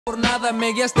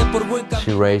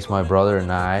She raised my brother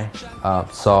and I,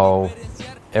 so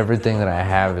everything that I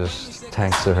have is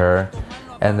thanks to her.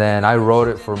 And then I wrote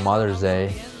it for Mother's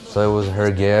Day, so it was her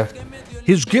gift.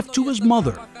 His gift to his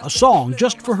mother, a song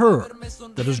just for her,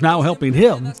 that is now helping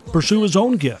him pursue his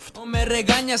own gift. But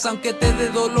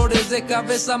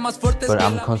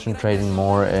I'm concentrating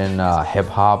more in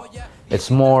hip-hop.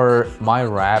 It's more, my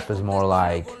rap is more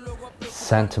like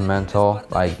sentimental,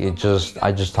 like I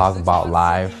just talk about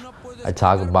life. I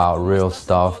talk about real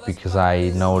stuff because I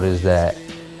noticed that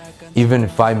even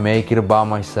if I make it about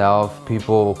myself,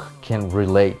 people can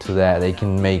relate to that. They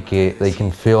can make it, they can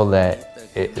feel that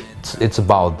it's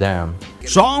about them.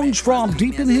 Songs from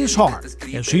deep in his heart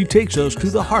as he takes us to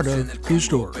the heart of his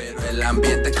story.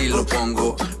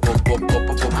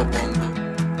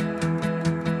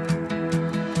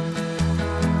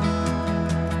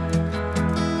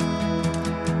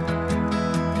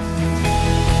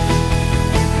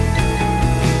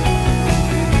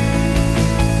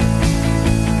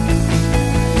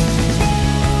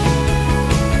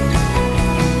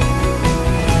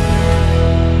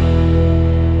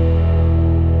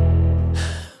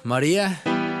 María,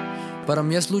 para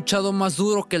mí has luchado más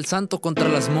duro que el santo contra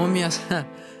las momias.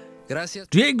 Gracias.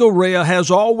 Diego Raya has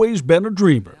always been a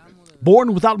dreamer.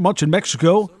 Born without much in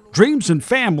Mexico, dreams and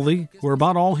family were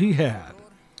about all he had.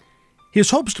 His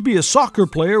hopes to be a soccer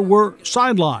player were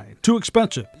sidelined, too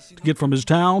expensive to get from his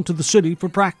town to the city for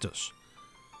practice.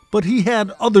 But he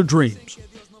had other dreams,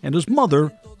 and his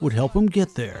mother would help him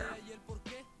get there.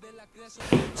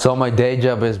 So my day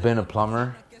job has been a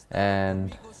plumber,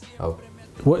 and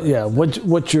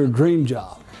What's your dream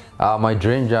job? My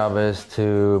dream job is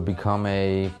to become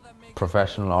a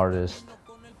professional artist.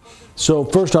 So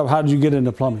first off, how did you get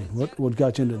into plumbing? What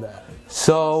got you into that?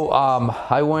 So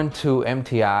I went to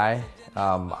MTI.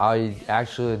 I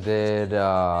actually did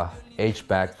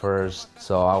HVAC first,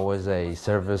 so I was a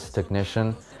service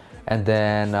technician. And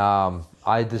then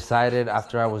I decided,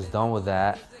 after I was done with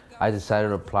that, I decided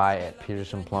to apply at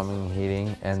Peterson Plumbing and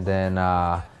Heating, and then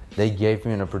they gave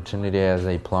me an opportunity as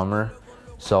a plumber.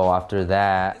 So after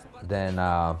that, then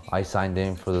I signed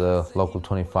in for the local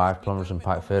 25 plumbers and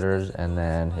pipe fitters, and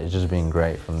then it's just been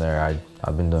great from there.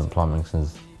 I've been doing plumbing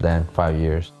since then, 5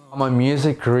 years. My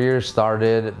music career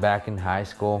started back in high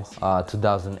school,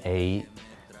 2008.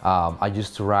 I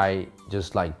used to write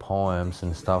just like poems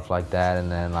and stuff like that,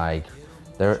 and then like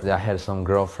I had some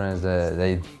girlfriends that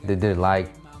they did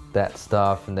like that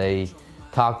stuff, and they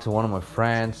talked to one of my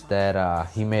friends that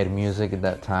he made music at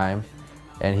that time,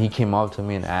 and he came up to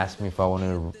me and asked me if I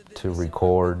wanted to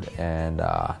record, and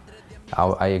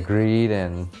I agreed,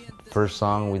 and first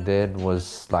song we did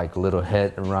was like a little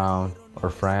hit around our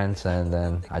friends, and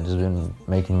then I just been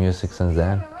making music since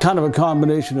then. Kind of a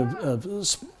combination of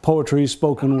poetry,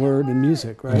 spoken word, and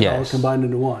music, right? Yes. All combined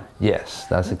into one. Yes,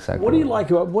 that's exactly. What do you like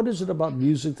about, what is it about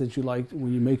music that you like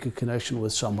when you make a connection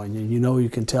with someone and you know you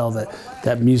can tell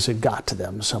that music got to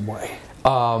them in some way?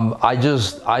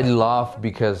 I love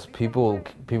because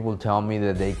people tell me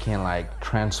that they can like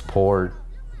transport,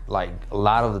 like a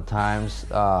lot of the times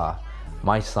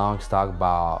my songs talk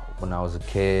about when I was a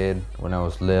kid, when I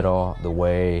was little, the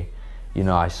way, you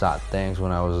know, I saw things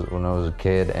when I was a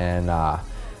kid, and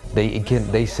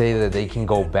they say that they can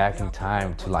go back in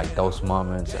time to like those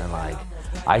moments, and like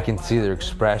I can see their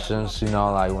expressions, you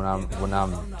know, like when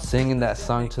I'm singing that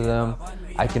song to them,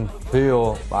 I can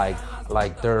feel like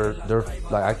they're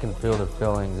like, I can feel their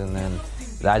feelings, and then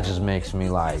that just makes me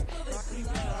like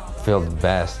feel the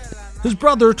best. His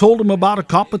brother told him about a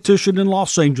competition in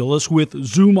Los Angeles with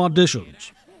Zoom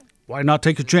auditions. Why not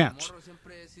take a chance?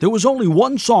 There was only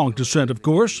one song to send, of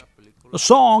course, a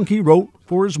song he wrote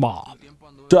for his mom.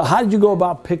 So how did you go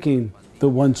about picking the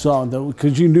one song?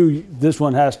 Because you knew this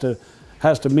one has to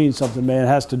mean something, man, it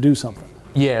has to do something.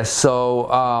 Yeah,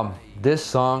 so this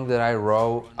song that I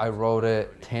wrote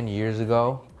it 10 years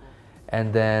ago,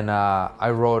 and then I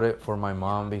wrote it for my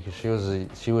mom because she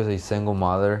was a single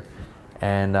mother,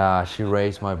 and she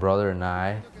raised my brother and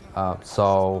I.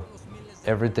 So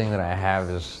everything that I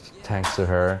have is thanks to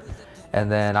her.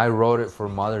 And then I wrote it for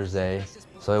Mother's Day,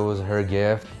 so it was her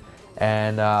gift.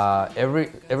 And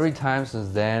every time since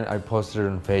then, I posted it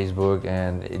on Facebook,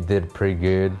 and it did pretty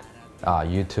good.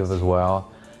 YouTube as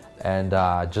well, and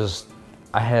I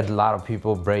had a lot of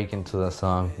people break into the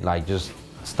song, like just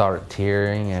start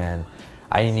tearing, and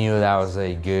I knew that was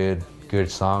a good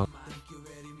song.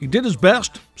 He did his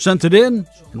best, sent it in,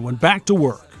 and went back to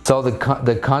work. So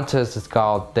the contest is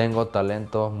called Tengo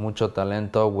Talento, Mucho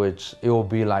Talento, which it will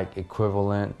be like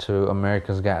equivalent to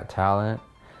America's Got Talent.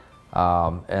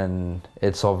 and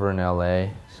it's over in LA.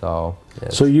 So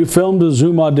yes. So you filmed a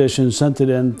Zoom audition, sent it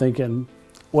in, thinking,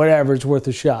 whatever, it's worth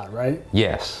a shot, right?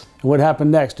 Yes. What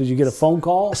happened next? Did you get a phone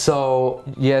call? So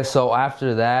yeah, so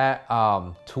after that,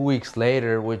 2 weeks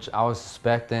later, which I was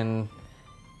expecting,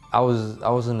 I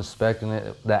wasn't expecting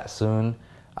it that soon.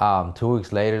 2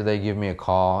 weeks later, they give me a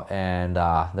call and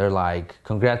they're like,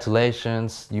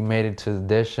 "Congratulations, you made it to the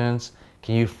auditions.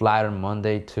 Can you fly on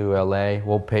Monday to LA?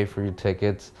 We'll pay for your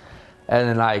tickets." And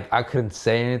then like I couldn't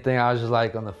say anything. I was just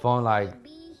like on the phone like,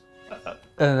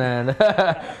 and then,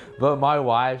 but my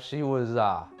wife, she was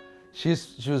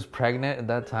pregnant at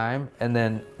that time, and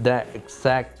then that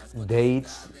exact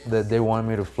dates that they wanted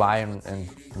me to fly and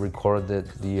record the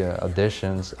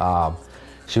auditions,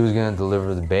 she was gonna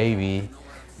deliver the baby.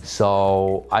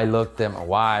 So I looked at my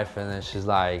wife, and then she's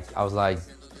like, I was like,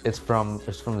 it's from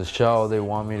the show. They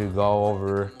want me to go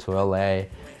over to LA,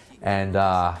 and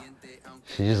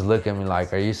she just looked at me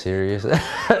like, "Are you serious?"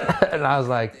 And I was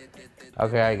like,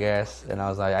 "Okay, I guess." And I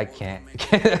was like, I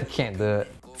can't do it.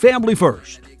 Family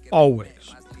first,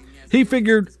 always. He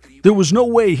figured there was no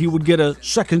way he would get a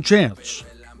second chance.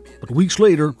 But weeks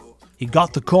later, he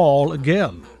got the call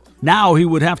again. Now he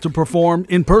would have to perform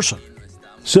in person.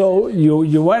 So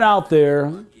you went out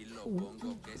there.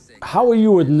 How were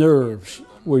you with nerves?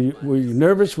 Were you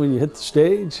nervous when you hit the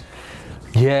stage?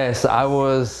 Yes, I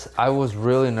was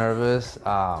really nervous.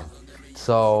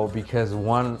 So because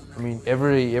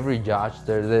every judge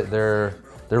they're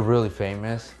really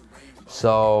famous.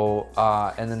 So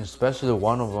and then especially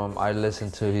one of them, I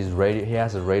listened to his radio. He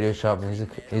has a radio show, and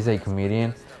he's a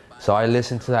comedian. So I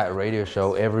listen to that radio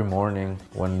show every morning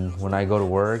when I go to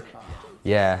work.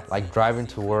 Yeah, like driving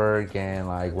to work and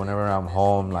like whenever I'm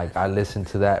home, like I listen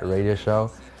to that radio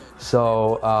show.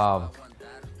 So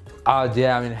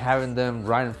yeah, having them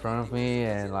right in front of me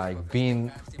and like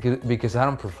because I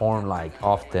don't perform like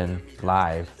often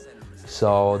live.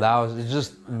 So that was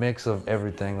just a mix of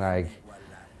everything. Like,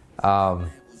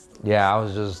 yeah, I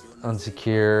was just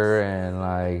insecure and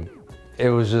like, it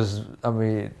was just,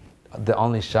 the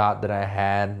only shot that I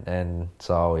had. And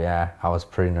so, yeah, I was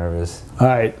pretty nervous. All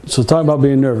right, so talking about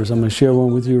being nervous, I'm gonna share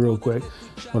one with you real quick.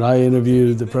 When I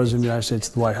interviewed the President of the United States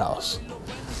at the White House,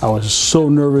 I was so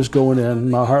nervous going in.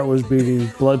 My heart was beating,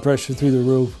 blood pressure through the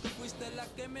roof.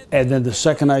 And then the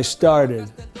second I started,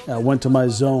 I went to my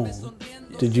zone.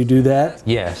 Did you do that?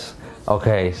 Yes.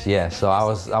 Okay. Yeah. So I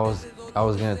was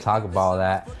gonna talk about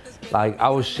that. Like I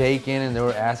was shaking, and they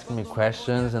were asking me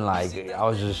questions, and like I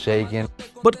was just shaking.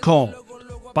 But calmed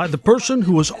by the person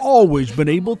who has always been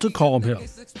able to calm him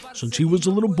since he was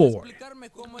a little boy.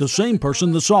 The same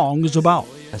person the song is about.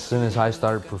 As soon as I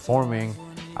started performing,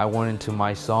 I went into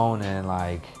my zone, and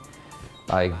like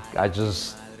I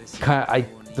just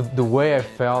the way I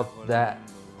felt that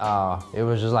it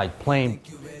was just like playing,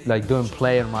 like doing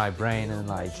play in my brain, and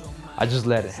like I just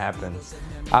let it happen.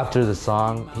 After the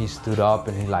song, he stood up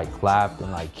and he like clapped,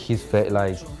 and like his face,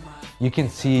 like you can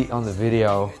see on the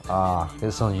video,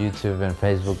 it's on YouTube and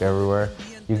Facebook everywhere.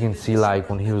 You can see like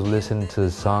when he was listening to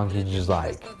the song, he just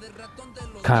like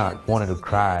kind of like wanted to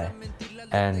cry.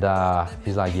 And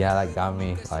he's like, "Yeah, that got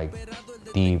me like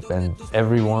deep." And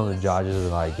every one of the judges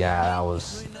was like, "Yeah, that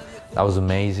was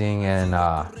amazing." And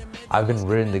I've been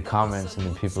reading the comments, and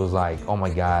the people was like, "Oh my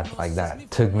God, like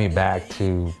that took me back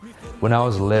to when I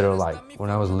was little."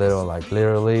 Like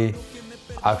literally,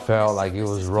 I felt like it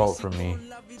was wrote for me.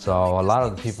 So a lot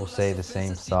of the people say the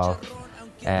same stuff,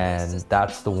 and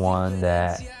that's the one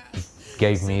that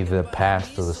gave me the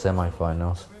pass to the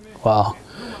semifinals. Wow.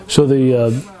 So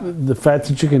the fact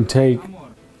that you can take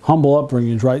humble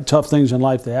upbringings, right, tough things in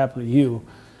life that happen to you,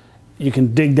 you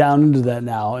can dig down into that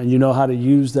now, and you know how to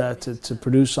use that to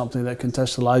produce something that can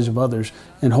touch the lives of others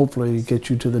and hopefully get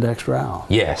you to the next round.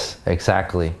 Yes,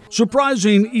 exactly.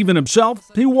 Surprising even himself,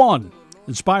 he won,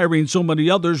 inspiring so many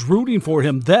others rooting for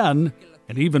him then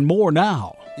and even more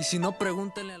now.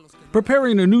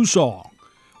 Preparing a new song,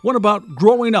 one about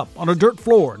growing up on a dirt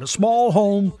floor in a small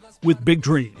home with big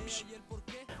dreams.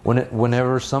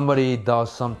 Whenever somebody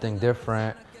does something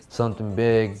different, something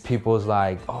big, people's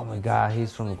like, "Oh my God,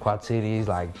 he's from the Quad Cities."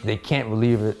 Like they can't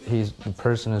believe it. The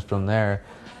person is from there.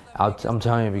 I'm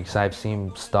telling you, because I've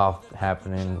seen stuff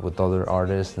happening with other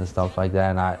artists and stuff like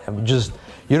that, and I'm just,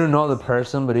 you don't know the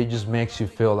person, but it just makes you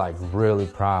feel like really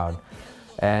proud.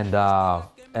 And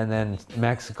then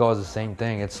Mexico is the same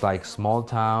thing. It's like small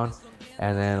town,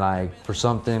 and then like for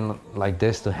something like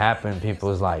this to happen,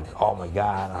 people's like, "Oh my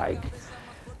God," like.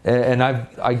 And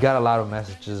I got a lot of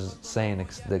messages saying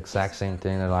the exact same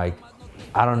thing. They're like,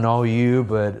 "I don't know you,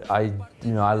 but I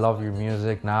love your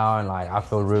music now, and like I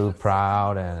feel really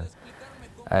proud."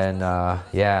 And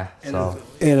yeah, so.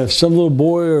 And if some little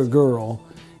boy or girl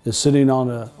is sitting on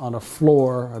a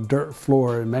floor, a dirt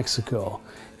floor in Mexico,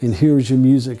 and hears your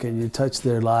music and you touch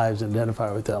their lives and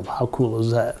identify with them, how cool is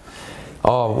that?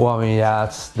 Oh, well, I mean,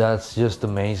 yeah, that's just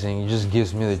amazing. It just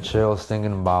gives me the chills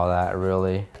thinking about that,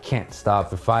 really. I can't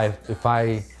stop. If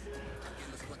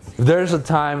there's a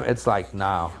time, it's like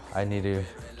now. I need to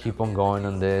keep on going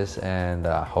on this, and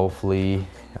hopefully,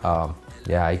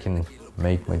 yeah, I can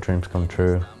make my dreams come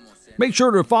true. Make sure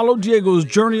to follow Diego's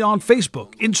journey on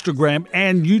Facebook, Instagram,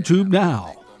 and YouTube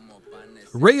now.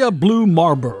 Raya Blue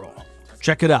Marlboro.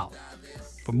 Check it out.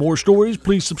 For more stories,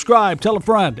 please subscribe, tell a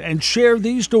friend, and share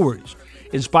these stories.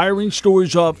 Inspiring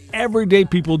stories of everyday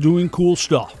people doing cool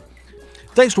stuff.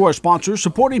 Thanks to our sponsors,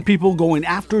 supporting people going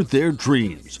after their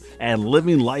dreams and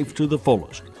living life to the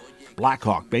fullest.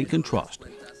 Blackhawk Bank and Trust,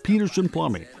 Peterson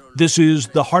Plumbing. This is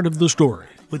The Heart of the Story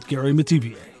with Gary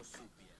Mativier.